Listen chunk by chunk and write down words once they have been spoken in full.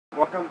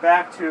welcome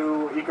back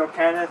to Eco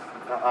Kenneth,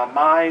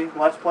 my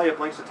Let's Play of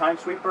Blinx the Time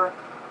Sweeper,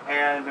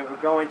 and we're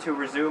going to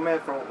resume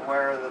it from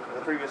where the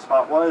previous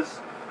spot was.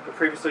 We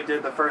previously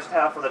did the first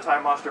half of the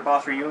Time Monster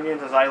Boss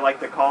Reunions, as I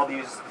like to call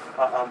these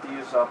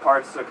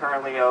parts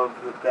currently of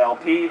the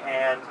LP,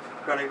 and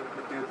we're going to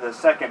do the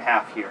second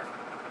half here,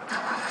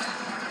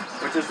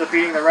 which is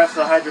defeating the rest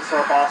of the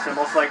Hydrasaur boss, and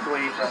most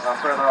likely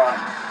further on.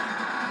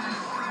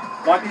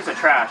 One piece of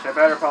trash. I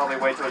better probably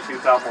wait till it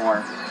shoots out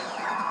more.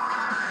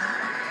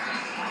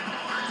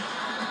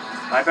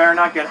 I better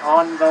not get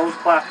on those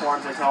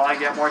platforms until I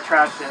get more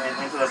trash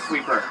into the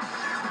sweeper.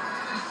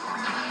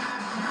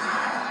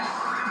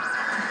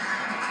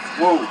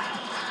 Whoa.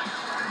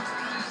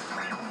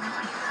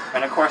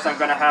 And of course I'm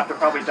going to have to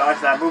probably dodge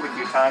that move a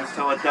few times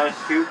till it does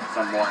shoot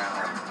some more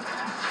ammo.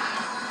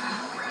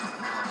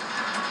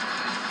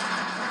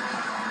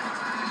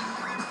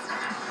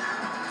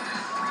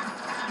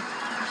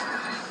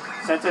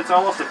 Since it's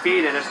almost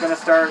defeated, it's going to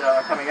start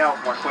coming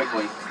out more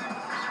quickly.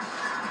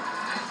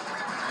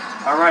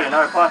 Alright,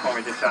 another platform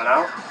we just shot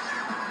out.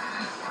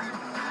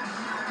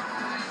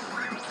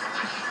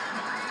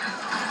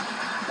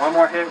 One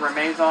more hit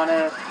remains on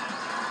it.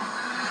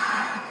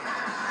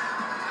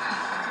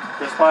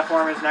 This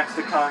platform is next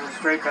to come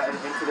straight back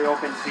into the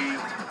open sea.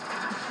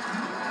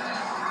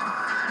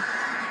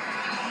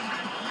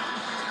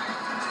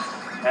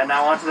 And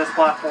now onto this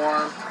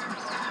platform.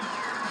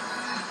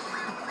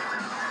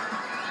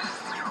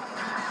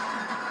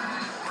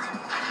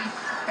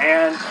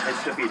 And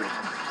it's defeated.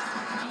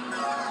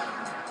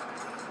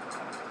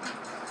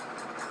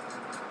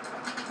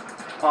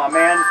 Oh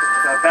man,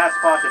 a bad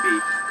spot to be.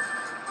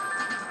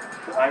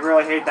 I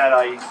really hate that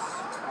ice.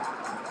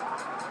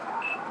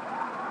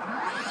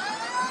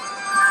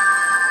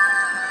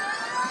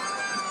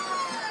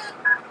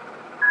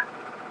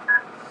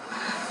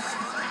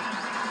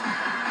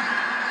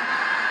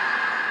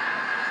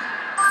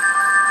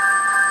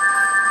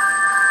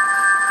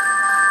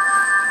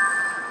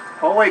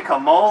 Holy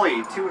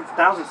camole,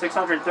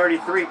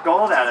 2,633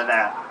 gold out of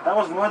that. That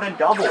was more than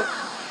double.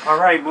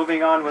 Alright,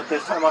 moving on with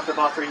this Time Monster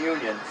Boss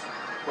Reunions,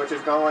 which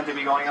is going to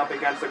be going up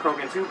against the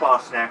Kroggen 2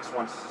 boss next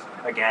once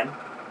again,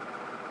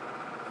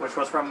 which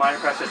was from My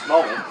Precious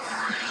Moments.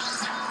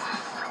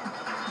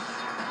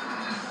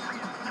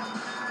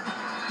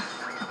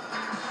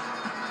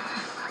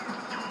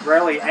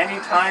 Rarely any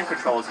time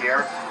controls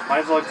here.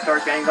 Might as well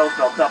start getting those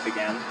built up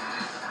again.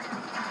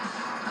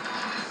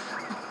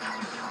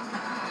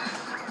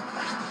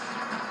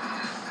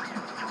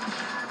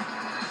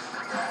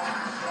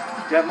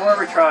 Get more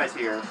retries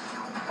here.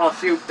 I'll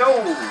shoot.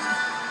 Boom!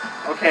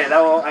 Okay, that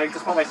will. I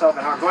just put myself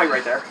in harm's way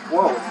right there.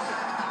 Whoa.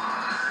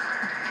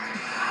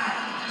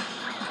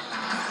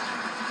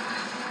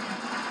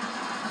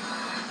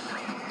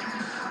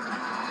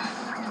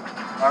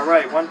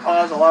 Alright, one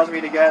pause allows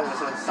me to get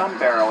some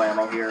barrel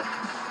ammo here.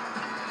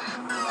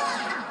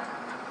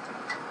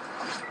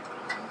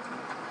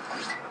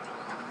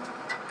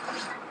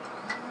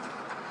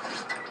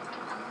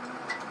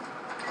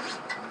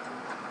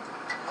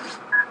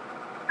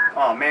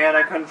 Oh man,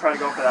 I couldn't try to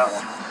go for that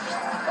one.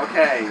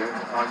 Okay,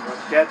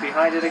 get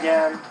behind it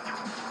again.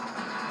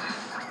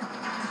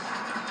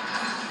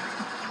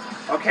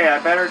 Okay, I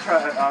better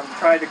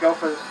try to go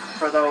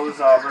for those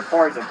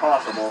records if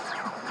possible.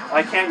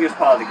 I can't use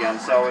pause again,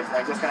 so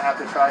I'm just gonna have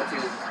to try to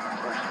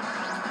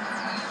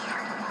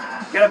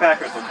get a back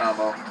crystal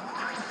combo.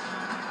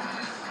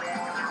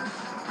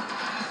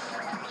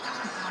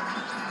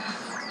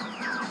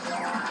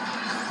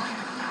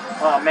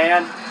 Oh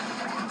man.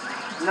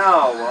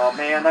 No, well,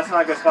 man, that's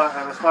not a good spot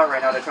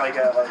right now to try to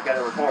get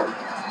a record.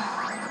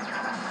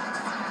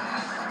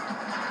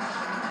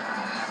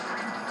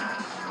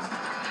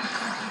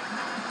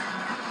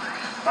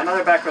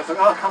 Another back crystal.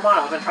 Oh, come on,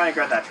 I wasn't trying to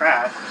grab that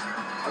trash.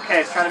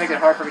 Okay, it's trying to make it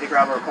hard for me to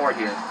grab a record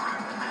here.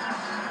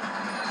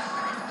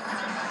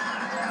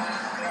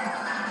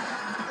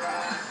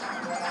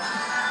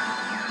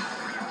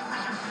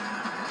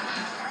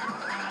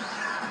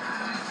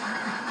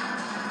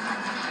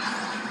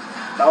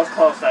 That was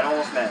close, that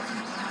almost missed.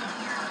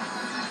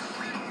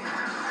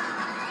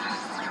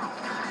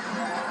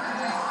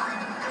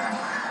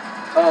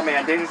 Oh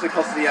man, dangerously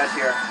close to the edge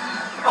here.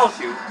 Oh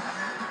shoot.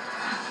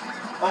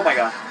 Oh my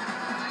god.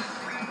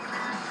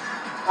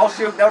 Oh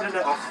shoot, no.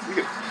 Oh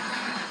shoot.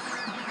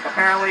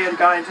 Apparently it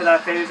got into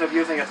that phase of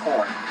using its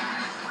horn.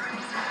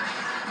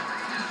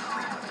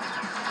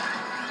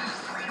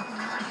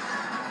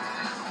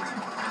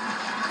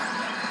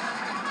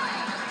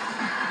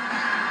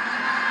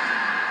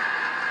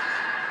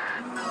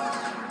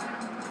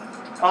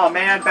 Oh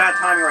man, bad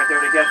timing right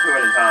there to get to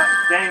it in time.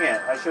 Dang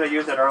it, I should have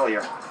used it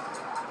earlier.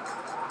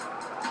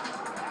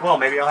 Well,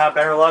 maybe I'll have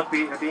better luck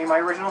being my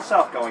original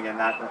self going in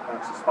that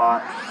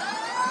spot.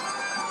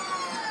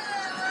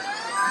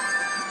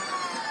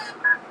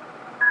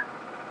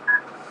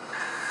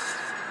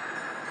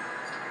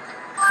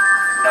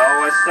 No,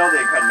 I still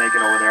couldn't make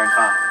it over there in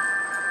time.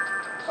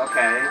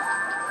 Okay.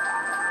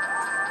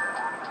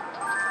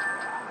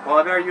 Well,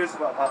 I better use...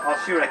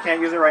 oh, shoot, I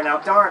can't use it right now.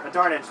 Darn it,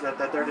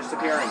 that they're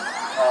disappearing.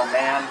 Oh,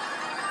 man.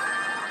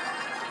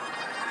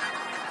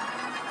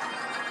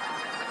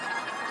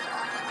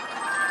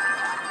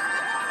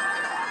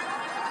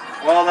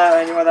 Well,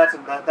 anyway, that's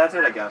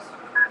it, I guess.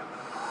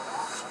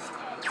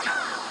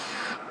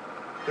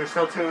 There's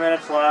still 2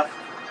 minutes left.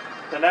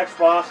 The next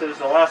boss is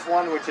the last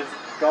one, which is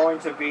going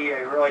to be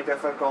a really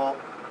difficult.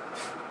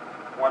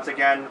 Once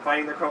again,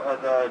 fighting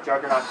the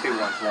Juggernaut 2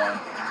 once more.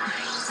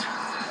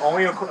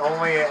 Only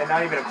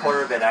not even a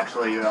quarter of it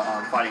actually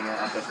fighting it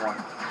at this one.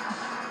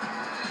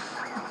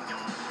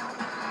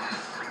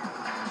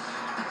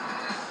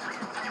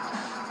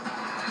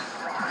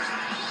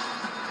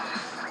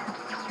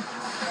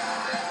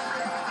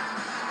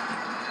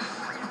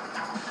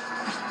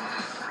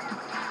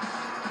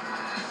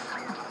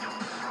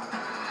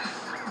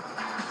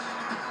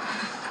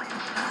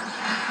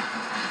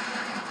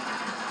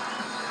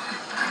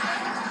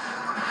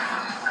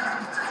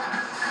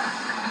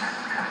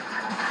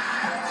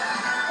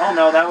 Oh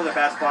no, that was a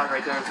bad spot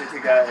right there to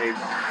get a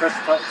first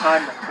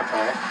time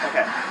control.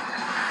 Okay.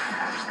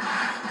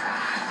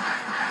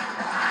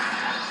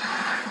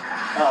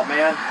 Oh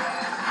man.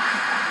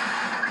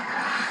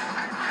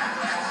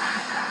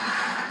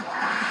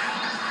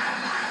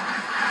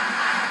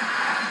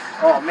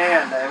 Oh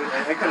man,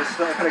 it could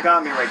have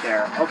got me right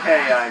there.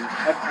 Okay,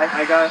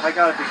 I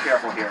gotta be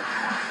careful here.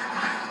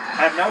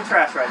 I have no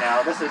trash right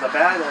now. This is a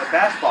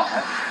bad spot.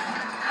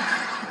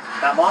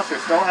 That monster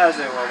still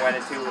hasn't went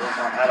into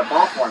out of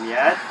ball form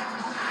yet.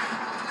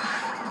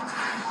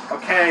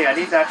 Okay, I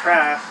need that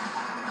trash.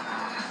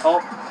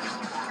 Oh.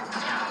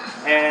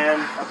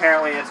 And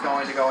apparently it's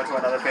going to go into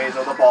another phase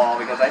of the ball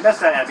because I missed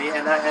that enemy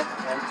and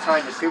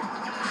trying to shoot.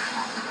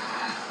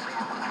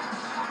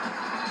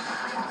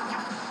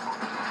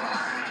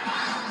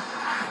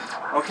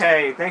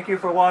 Okay, thank you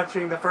for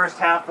watching the first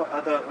half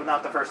of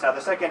the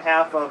second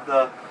half of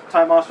the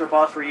Time Monster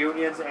Boss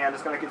reunions, and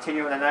it's going to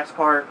continue in the next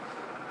part.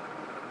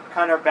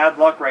 Kind of bad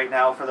luck right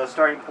now for the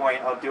starting point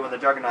of doing the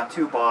Juggernaut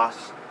 2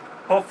 boss.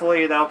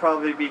 Hopefully that'll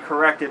probably be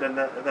corrected in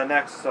the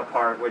next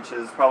part, which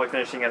is probably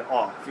finishing it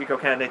off. Eco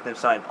Candidate, then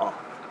sign off.